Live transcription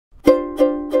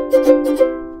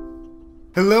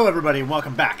Hello everybody and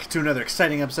welcome back to another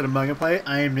exciting episode of MugAndPlay.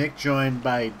 I am Nick, joined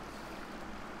by...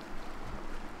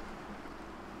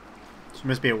 She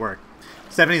must be at work.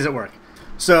 Stephanie's at work.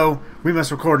 So, we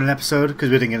must record an episode because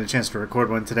we didn't get a chance to record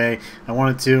one today. I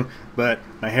wanted to, but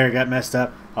my hair got messed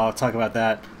up. I'll talk about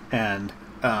that. And,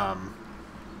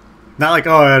 not like,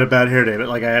 oh, I had a bad hair day, but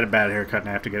like I had a bad haircut and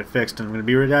I have to get it fixed. And I'm going to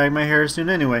be re-dyeing my hair soon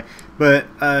anyway. But,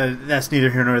 that's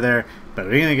neither here nor there. But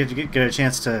we're going to get a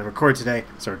chance to record today,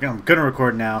 so I'm going to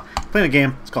record now. Playing a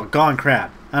game, it's called Gone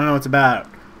Crab. I don't know what it's about,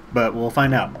 but we'll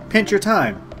find out. Pinch your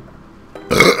time.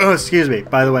 Oh, excuse me.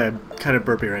 By the way, I'm kind of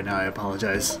burpy right now. I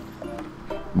apologize.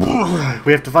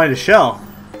 We have to find a shell,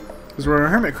 because we're a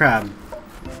hermit crab.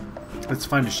 Let's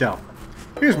find a shell.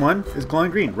 Here's one. It's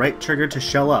glowing green. Right trigger to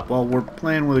shell up. Well, we're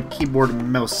playing with a keyboard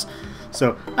and mouse,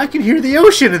 so I can hear the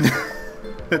ocean in there.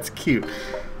 That's cute.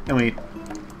 And we...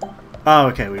 Oh,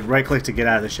 okay, we right-click to get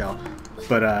out of the shell.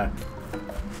 But,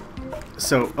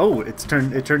 so, oh, it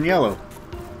turned yellow.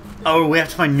 Oh, we have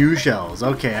to find new shells.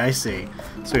 Okay, I see.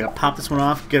 So we gotta pop this one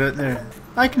off, get it there.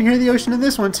 I can hear the ocean in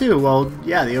this one, too. Well,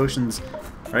 yeah, the ocean's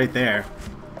right there.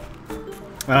 Oh,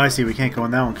 I see, we can't go in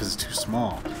that one because it's too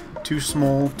small. Too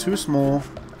small.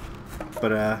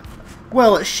 But,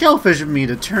 well, shellfish of me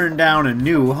to turn down a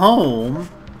new home.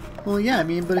 Well, yeah, I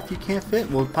mean, but if you can't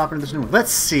fit, we'll pop into this new one. Let's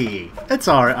see. It's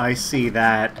alright. I see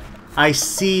that. I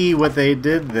see what they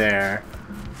did there.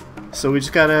 So we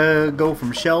just gotta go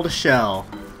from shell to shell.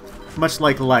 Much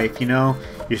like life, you know?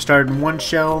 You start in one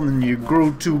shell and then you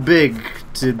grow too big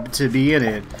to be in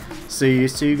it. So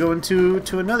you go into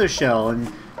another shell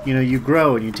and, you know, you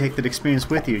grow and you take that experience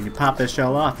with you and you pop that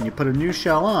shell off and you put a new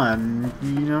shell on.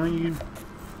 And, you know, you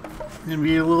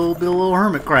be a little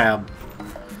hermit crab.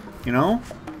 You know?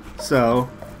 So,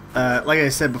 like I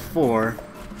said before,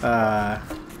 I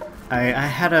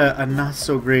had a not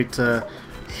so great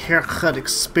haircut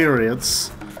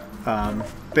experience.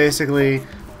 Basically,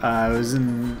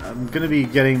 I'm gonna be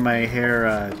getting my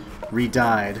hair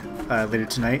re-dyed later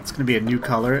tonight. It's gonna be a new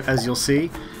color, as you'll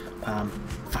see.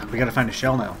 Fuck, we gotta find a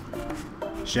shell now.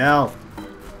 Shell.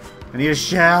 I need a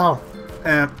shell.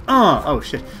 Oh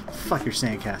shit. Fuck your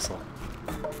sandcastle.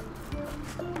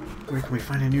 Where can we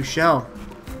find a new shell?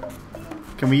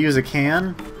 Can we use a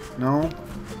can? No.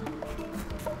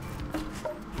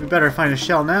 We better find a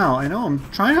shell now. I know, I'm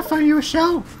trying to find you a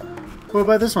shell. What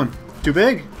about this one? Too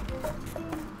big?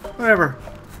 Whatever.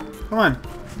 Come on.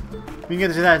 We can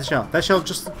get to that shell. That shell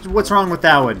just... What's wrong with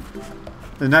that one?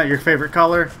 Is not your favorite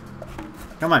color?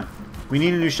 Come on. We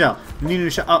need a new shell. We need a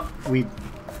new shell. Oh,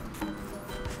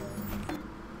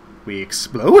 we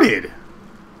exploded.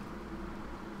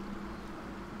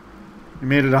 We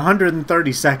made it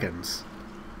 130 seconds.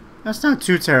 That's not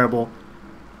too terrible.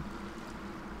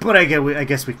 But I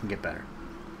guess we can get better.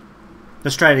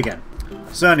 Let's try it again.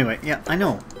 So anyway, yeah, I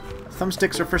know.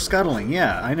 Thumbsticks are for scuttling.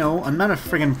 Yeah, I know. I'm not a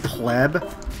friggin' pleb.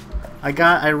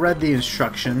 I read the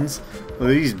instructions. Look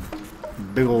at these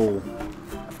big ol'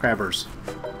 crabbers.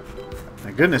 My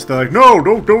goodness, they're like, no,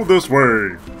 don't go this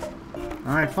way.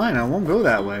 Alright, fine, I won't go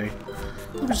that way.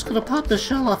 I'm just gonna pop this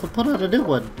shell off and put out a new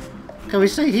one. Can we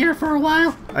stay here for a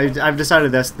while? I've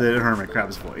decided that's the hermit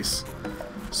crab's voice.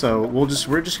 So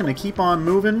we're just gonna keep on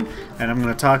moving, and I'm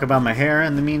gonna talk about my hair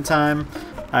in the meantime.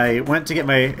 I went to get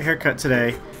my haircut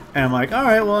today, and I'm like, all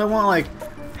right, well I want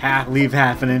like leave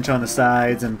half an inch on the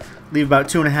sides and leave about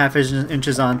 2.5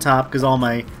 inches on top because all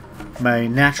my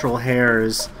natural hair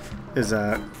is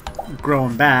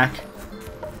growing back.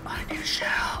 I need a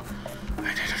shell. I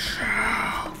need a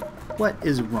shell. What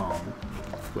is wrong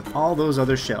with all those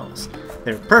other shells?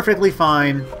 They're perfectly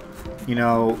fine. You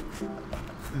know,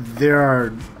 there are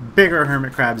bigger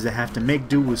hermit crabs that have to make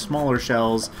do with smaller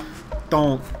shells.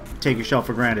 Don't take your shell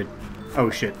for granted. Oh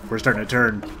shit, we're starting to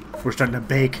turn. We're starting to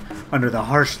bake under the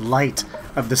harsh light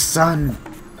of the sun.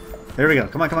 There we go.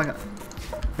 Come on.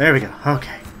 There we go.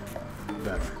 Okay.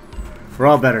 Better. We're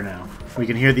all better now. We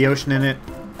can hear the ocean in it.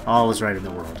 All is right in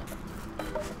the world.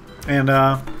 And,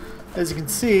 as you can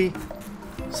see,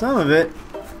 some of it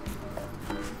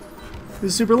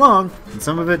is super long, and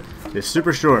some of it is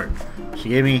super short. She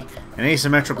gave me an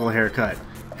asymmetrical haircut,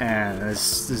 and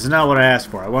this is not what I asked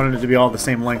for. I wanted it to be all the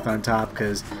same length on top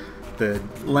because the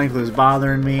length was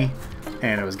bothering me,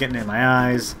 and it was getting in my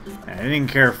eyes, and I didn't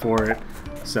care for it.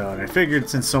 So I figured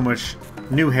since so much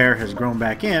new hair has grown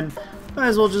back in, might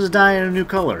as well just dye in a new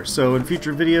color. So in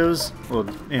future videos, well,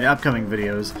 in upcoming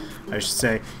videos, I should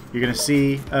say, you're gonna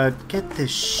see, get this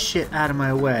shit out of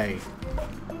my way.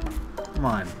 Come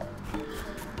on.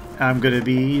 I'm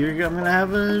gonna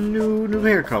have a new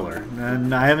hair color,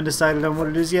 and I haven't decided on what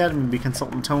it is yet. I'm gonna be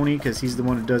consulting Tony because he's the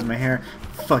one who does my hair.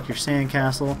 Fuck your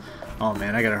sandcastle. Oh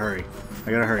man, I gotta hurry.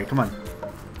 I gotta hurry. Come on.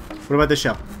 What about this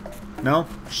shell? No?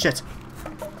 Shit.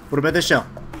 What about this shell?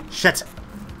 Shit.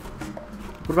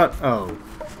 What about... Oh.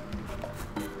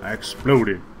 I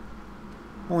exploded.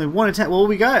 Only one attack. Well,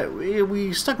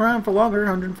 we stuck around for longer.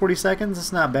 140 seconds.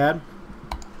 That's not bad.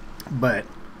 But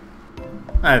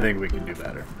I think we can do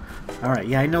better. Alright,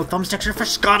 yeah, I know thumbsticks are for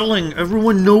scuttling.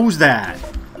 Everyone knows that.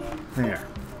 There.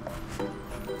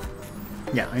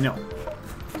 Yeah, I know.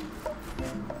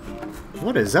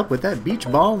 What is up with that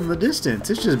beach ball in the distance?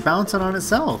 It's just bouncing on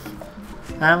itself.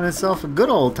 Having itself a good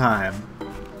old time.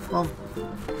 Well,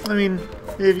 I mean,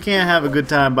 if you can't have a good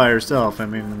time by yourself, I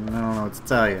mean, I don't know what to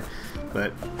tell you.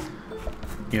 But,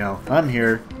 you know, I'm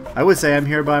here. I would say I'm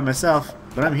here by myself,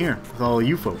 but I'm here with all of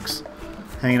you folks.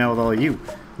 Hanging out with all of you.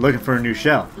 Looking for a new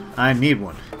shell. I need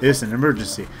one. It's an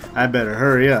emergency. I better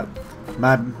hurry up.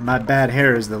 My bad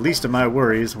hair is the least of my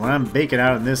worries when I'm baking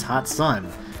out in this hot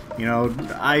sun. You know,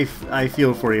 I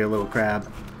feel for you, little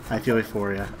crab. I feel it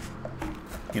for you.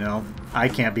 You know, I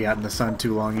can't be out in the sun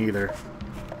too long either.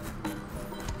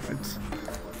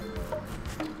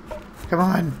 Come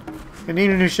on. I need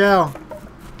a new shell.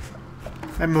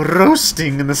 I'm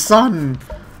roasting in the sun.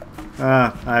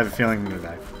 I have a feeling I'm gonna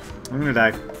die. I'm gonna die.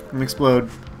 I'm gonna explode.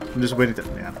 I'm just waiting to...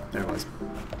 Yeah, there it was.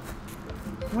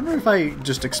 I wonder if I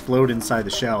just explode inside the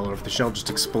shell, or if the shell just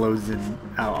explodes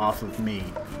out off of me.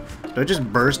 Do I just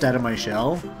burst out of my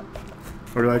shell?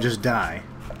 Or do I just die?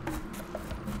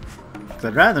 Because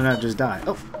I'd rather not just die.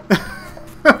 Oh!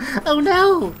 Oh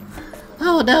no!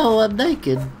 Oh no, I'm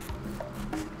naked.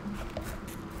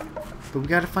 But we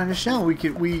gotta find a shell. We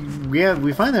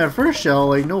find that first shell,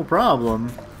 like, no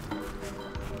problem.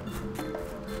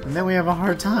 And then we have a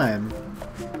hard time.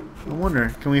 I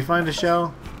wonder, can we find a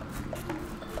shell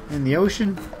in the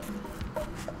ocean?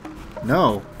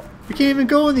 No. We can't even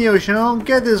go in the ocean. I don't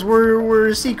get this. We're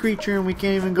a sea creature and we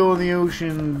can't even go in the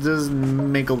ocean. It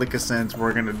doesn't make a lick of sense.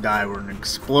 We're gonna die. We're gonna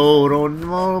explode. Oh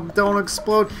no, don't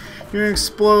explode. You're gonna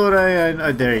explode.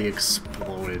 There you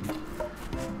exploded.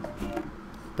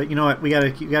 But you know what? You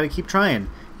gotta keep trying.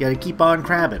 You gotta keep on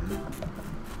crabbing.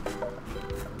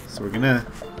 So we're gonna...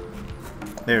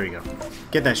 There we go.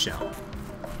 Get that shell.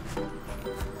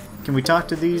 Can we talk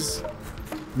to these?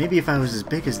 Maybe if I was as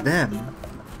big as them.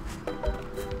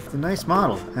 It's a nice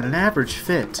model and an average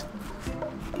fit.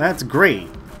 That's great.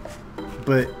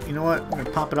 But you know what? I'm gonna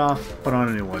pop it off, put on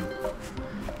a new one.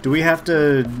 Do we have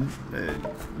to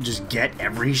just get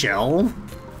every shell?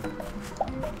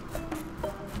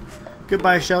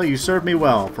 Goodbye, shell. You served me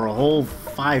well for a whole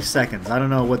 5 seconds. I don't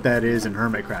know what that is in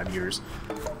hermit crab years.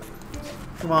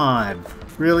 Come on.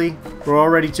 Really? We're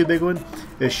already too big one?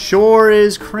 It sure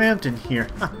is cramped in here.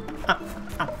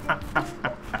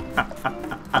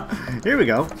 Here we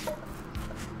go.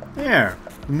 There.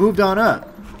 We moved on up.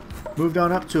 Moved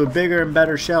on up to a bigger and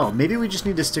better shell. Maybe we just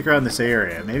need to stick around this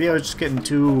area. Maybe I was just getting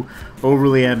too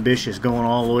overly ambitious going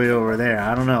all the way over there.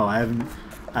 I don't know. I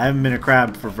haven't been a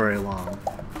crab for very long.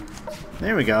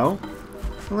 There we go.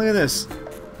 Look at this.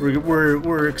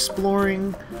 We're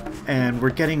exploring and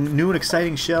we're getting new and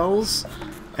exciting shells.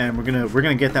 And we're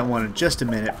gonna get that one in just a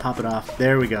minute. Pop it off.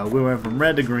 There we go. We went from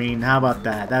red to green. How about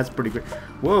that? That's pretty great.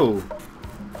 Whoa.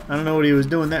 I don't know what he was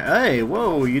doing there. Hey,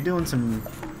 whoa, you doing some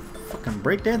fucking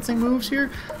breakdancing moves here?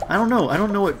 I don't know. I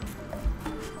don't know what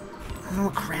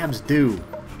crabs do.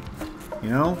 You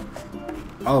know?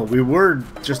 Oh, we were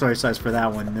just our size for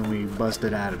that one, and then we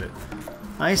busted out of it.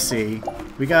 I see.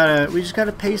 We just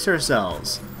gotta pace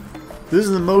ourselves. This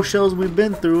is the most shells we've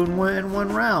been through in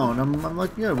one round. I'm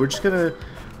like, yeah, we're just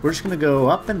gonna go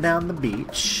up and down the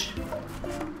beach.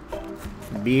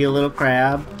 Be a little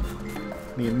crab.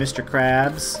 Me and Mr.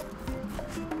 Krabs.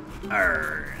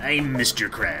 Arr, I'm Mr.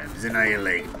 Krabs and I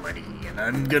like money and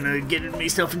I'm gonna get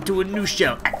myself into a new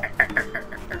shell.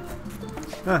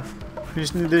 Huh. We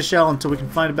just need this shell until we can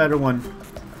find a better one.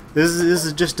 This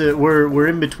is just a we're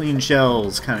in between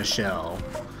shells kind of shell.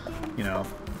 You know.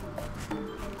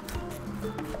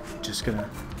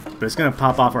 But it's gonna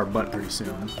pop off our butt pretty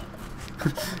soon.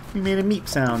 We made a meep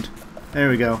sound. There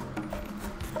we go.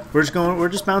 We're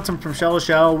just bouncing from shell to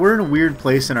shell. We're in a weird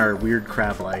place in our weird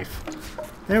crab life.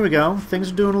 There we go.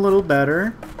 Things are doing a little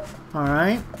better.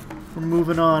 Alright. We're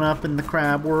moving on up in the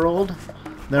crab world.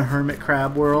 The hermit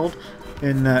crab world.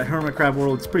 In the hermit crab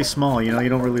world, it's pretty small, you know, you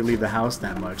don't really leave the house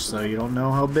that much, so you don't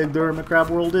know how big the hermit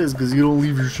crab world is because you don't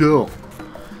leave your shell.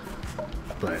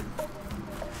 But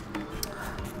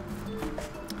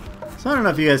so I don't know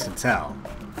if you guys can tell,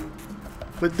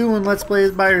 but doing Let's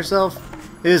Plays by yourself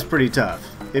is pretty tough.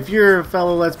 If you're a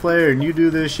fellow Let's Player and you do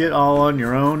this shit all on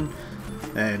your own,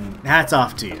 then hats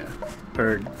off to you.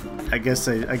 Or I guess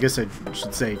I should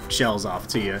say shells off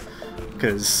to you,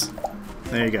 because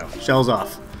there you go, shells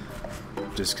off.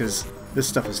 Just because this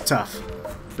stuff is tough.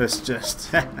 This just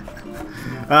sorry,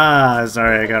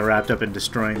 I got wrapped up in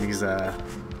destroying these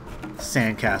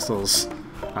sandcastles.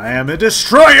 I am a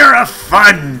destroyer of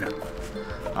fun.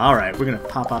 All right, we're gonna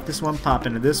pop off this one, pop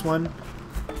into this one.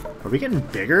 Are we getting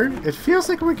bigger? It feels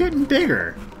like we're getting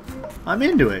bigger. I'm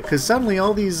into it, because suddenly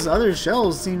all these other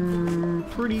shells seem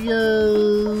pretty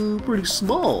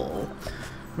small.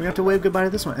 We have to wave goodbye to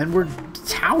this one, and we're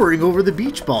towering over the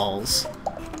beach balls.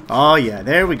 Oh yeah,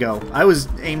 there we go. I was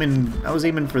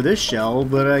aiming for this shell,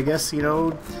 but I guess, you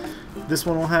know, this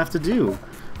one will have to do.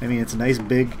 I mean, it's a nice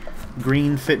big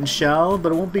green fitting shell,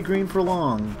 but it won't be green for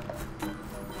long.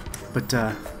 But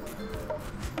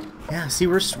yeah, see,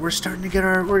 we're starting to get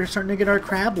our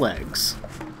crab legs.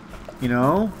 You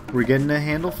know, we're getting a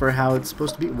handle for how it's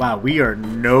supposed to be. Wow, we are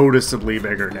noticeably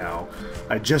bigger now.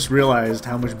 I just realized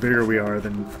how much bigger we are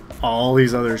than all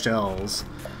these other shells.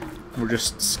 We're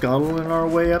just scuttling our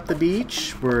way up the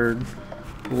beach. We're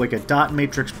like a dot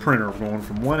matrix printer, going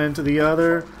from one end to the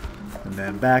other, and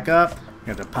then back up. We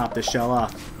have to pop this shell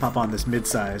off, pop on this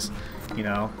mid-size, you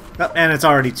know. Oh, and it's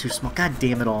already too small. God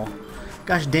damn it all.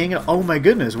 Gosh dang it. Oh my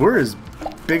goodness, we're as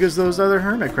big as those other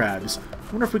hermit crabs.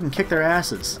 I wonder if we can kick their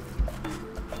asses.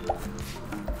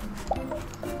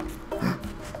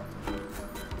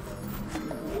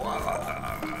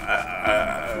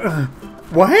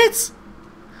 What?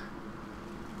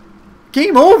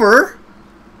 Game over?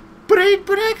 But I got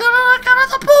on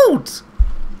the boat!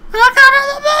 I got on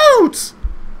the boat!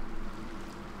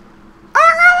 I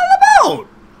got on the boat!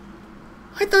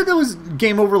 I thought that was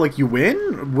game over, like you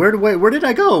win? Where did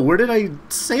I go? Where did I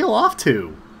sail off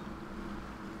to?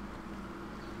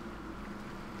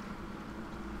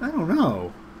 I don't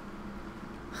know.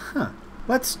 Huh.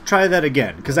 Let's try that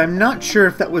again, because I'm not sure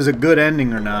if that was a good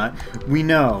ending or not. We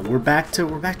know we're back to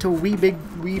a wee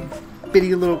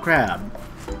bitty little crab,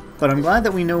 but I'm glad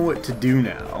that we know what to do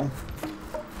now.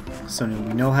 So we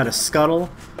know how to scuttle.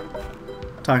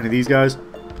 Talking to these guys.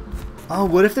 Oh,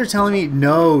 what if they're telling me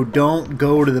no, don't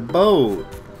go to the boat?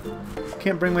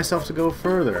 Can't bring myself to go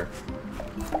further.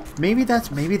 Maybe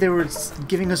they were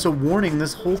giving us a warning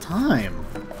this whole time.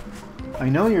 I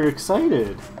know you're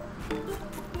excited.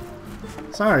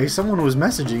 Sorry, someone was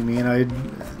messaging me, and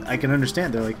I can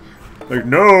understand. They're like,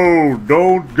 no,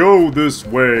 don't go this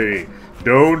way.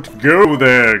 Don't go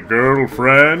there,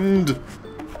 girlfriend.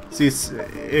 See,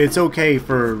 it's okay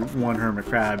for one hermit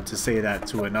crab to say that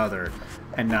to another,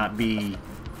 and not be,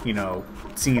 you know,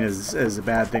 seen as a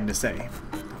bad thing to say.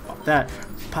 Pop that.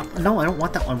 Pop. No, I don't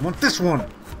want that one. I want this one.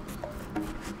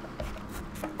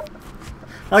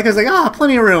 Like I was like, ah,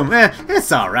 plenty of room.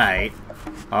 It's all right.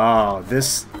 Oh,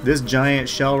 this giant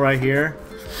shell right here.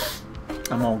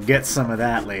 I'm gonna get some of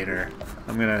that later.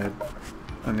 I'm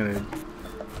gonna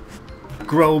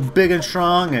grow big and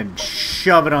strong and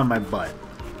shove it on my butt.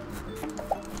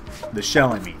 The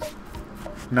shell, I mean.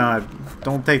 No,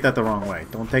 don't take that the wrong way.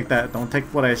 Don't take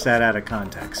what I said out of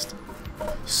context.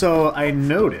 So I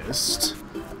noticed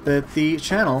that the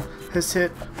channel has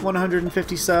hit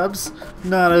 150 subs.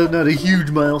 Not a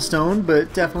huge milestone,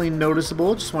 but definitely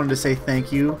noticeable. Just wanted to say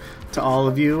thank you to all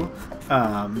of you.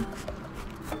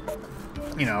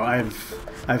 You know,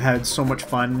 I've had so much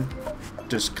fun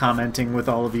just commenting with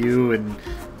all of you, and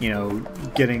you know,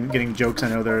 getting jokes. I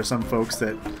know there are some folks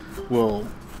that will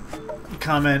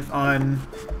comment on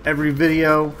every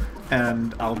video,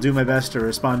 and I'll do my best to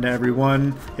respond to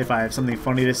everyone if I have something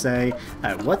funny to say.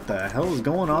 What the hell is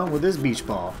going on with this beach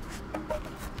ball?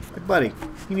 Hey, buddy,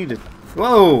 you need to...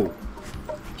 Whoa!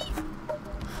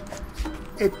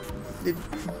 It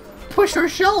pushed our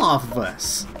shell off of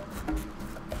us.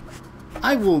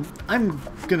 I'm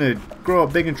gonna grow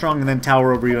up big and strong and then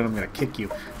tower over you, and I'm gonna kick you.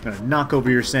 I'm gonna knock over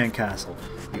your sandcastle.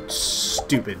 You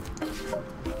stupid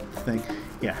thing.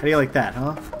 Yeah, how do you like that,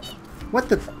 huh? What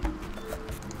the...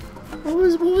 What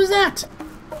was that?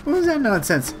 What was that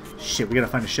nonsense? Shit, we gotta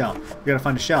find a shell. We gotta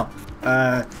find a shell.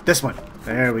 This one.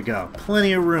 There we go.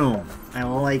 Plenty of room. I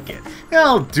like it.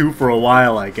 It'll do for a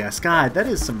while, I guess. God, that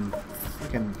is some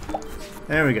fucking...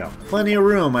 There we go. Plenty of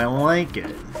room. I like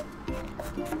it.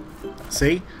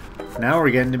 See? Now we're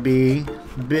getting to be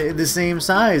the same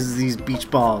size as these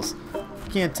beach balls.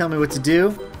 Can't tell me what to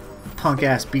do.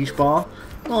 Punk-ass beach ball.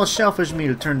 Well, shellfish me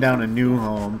to turn down a new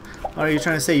home. Are you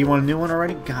trying to say you want a new one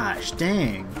already? Gosh,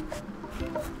 dang.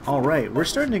 All right, we're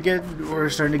starting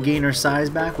to gain our size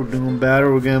back. We're doing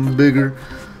better. We're getting bigger.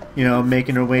 you know,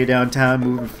 making her way downtown,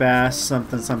 moving fast,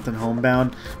 something, something,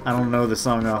 homebound. I don't know the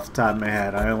song off the top of my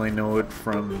head. I only know it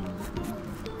from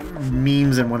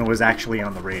memes and when it was actually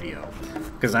on the radio.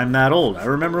 Because I'm that old. I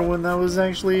remember when that was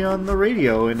actually on the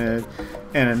radio in a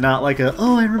not like a,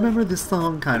 oh, I remember this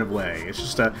song kind of way. It's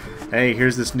just a, hey,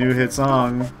 here's this new hit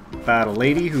song about a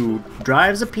lady who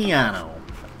drives a piano.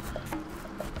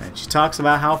 And she talks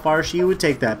about how far she would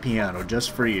take that piano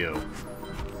just for you.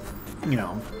 You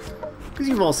know, because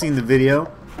you've all seen the video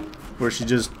where she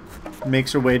just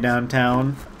makes her way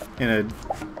downtown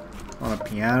on a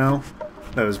piano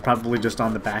that was probably just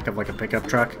on the back of like a pickup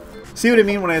truck. See what I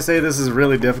mean when I say this is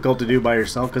really difficult to do by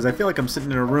yourself? Because I feel like I'm sitting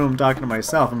in a room talking to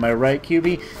myself. Am I right,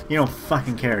 QB? You don't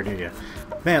fucking care, do you?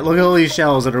 Man, look at all these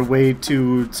shells that are way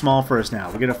too small for us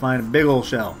now. We gotta find a big old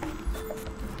shell.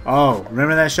 Oh,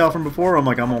 remember that shell from before? I'm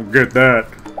like, I'm gonna get that.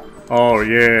 Oh,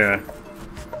 yeah.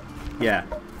 Yeah.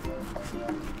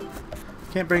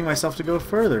 Can't bring myself to go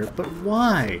further, but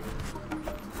why?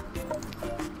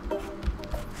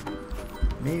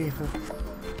 Maybe if I...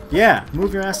 Yeah,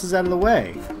 move your asses out of the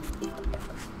way.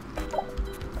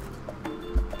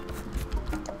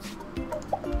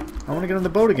 I want to get on the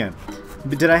boat again.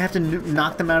 But did I have to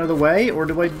knock them out of the way, or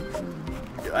do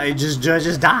I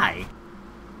just die?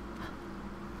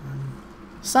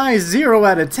 Size 0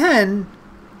 out of 10?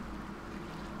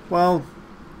 Well,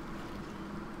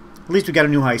 at least we got a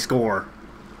new high score.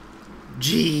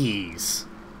 Jeez.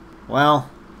 Well,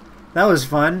 that was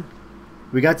fun.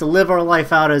 We got to live our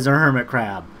life out as a hermit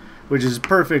crab, which is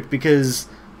perfect because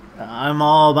I'm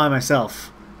all by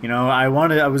myself. You know, I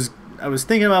was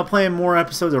thinking about playing more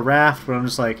episodes of Raft, but I'm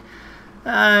just like,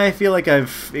 I feel like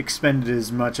I've expended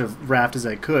as much of Raft as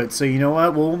I could. So you know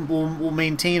what? We'll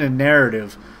maintain a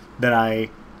narrative that I.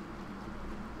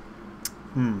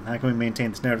 How can we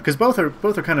maintain this narrative? Because both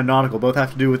are kind of nautical. Both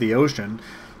have to do with the ocean.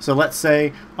 So let's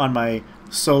say on my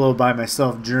solo by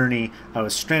myself journey, I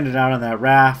was stranded out on that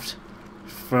raft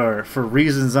for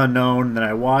reasons unknown, and then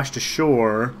I washed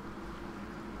ashore,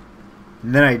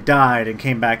 and then I died and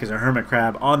came back as a hermit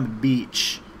crab on the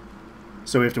beach.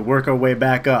 So we have to work our way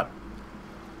back up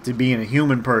to being a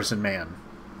human person, man.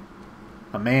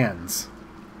 A man's.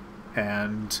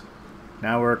 And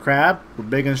now we're a crab. We're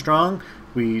big and strong.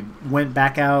 We went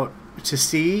back out to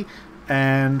sea,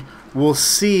 and we'll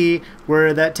see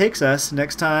where that takes us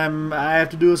next time I have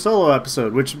to do a solo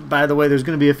episode, which, by the way, there's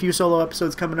going to be a few solo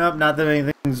episodes coming up. Not that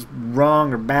anything's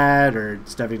wrong or bad, or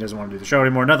Stephanie doesn't want to do the show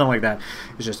anymore, nothing like that.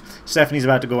 It's just Stephanie's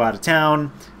about to go out of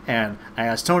town, and I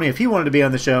asked Tony if he wanted to be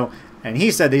on the show, and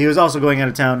he said that he was also going out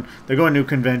of town. They're going to a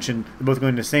convention. They're both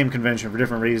going to the same convention for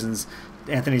different reasons.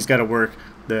 Anthony's got to work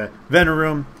the vendor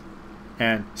room,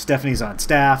 and Stephanie's on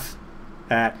staff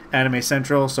at Anime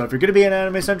Central. So if you're going to be at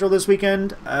Anime Central this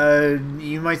weekend,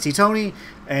 you might see Tony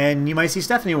and you might see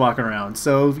Stephanie walking around.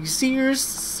 So if you see her,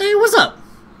 say what's up.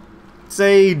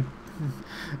 Say,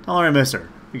 tell her I miss her.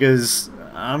 Because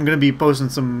I'm going to be posting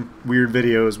some weird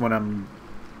videos when I'm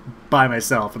by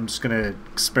myself. I'm just going to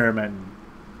experiment and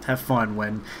have fun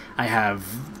when I have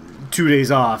 2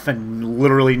 days off and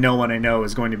literally no one I know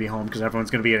is going to be home because everyone's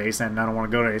going to be at ASEN, and I don't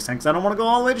want to go to ASEN because I don't want to go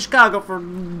all the way to Chicago for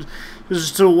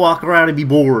just to walk around and be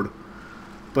bored.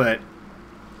 But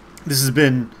this has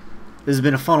been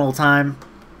a fun old time.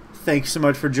 Thanks so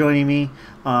much for joining me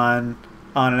on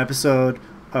an episode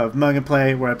of Mug and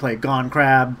Play where I play Gone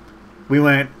Crab. We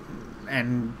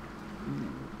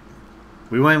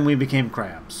became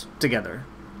crabs together.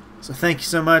 So thank you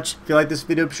so much. If you like this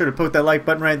video, be sure to poke that like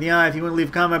button right in the eye. If you want to leave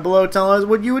a comment below, tell us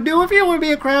what you would do if you would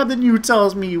be a crab. Then you tell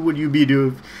us what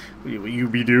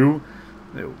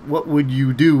would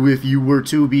you do if you were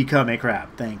to become a crab.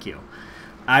 Thank you.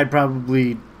 I'd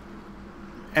probably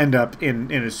end up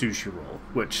in a sushi roll,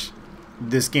 which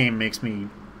this game makes me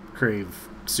crave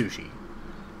sushi.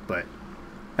 But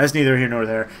that's neither here nor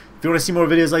there. If you want to see more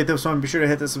videos like this one, be sure to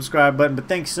hit the subscribe button. But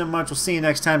thanks so much. We'll see you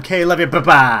next time. K, love you.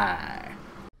 Bye-bye.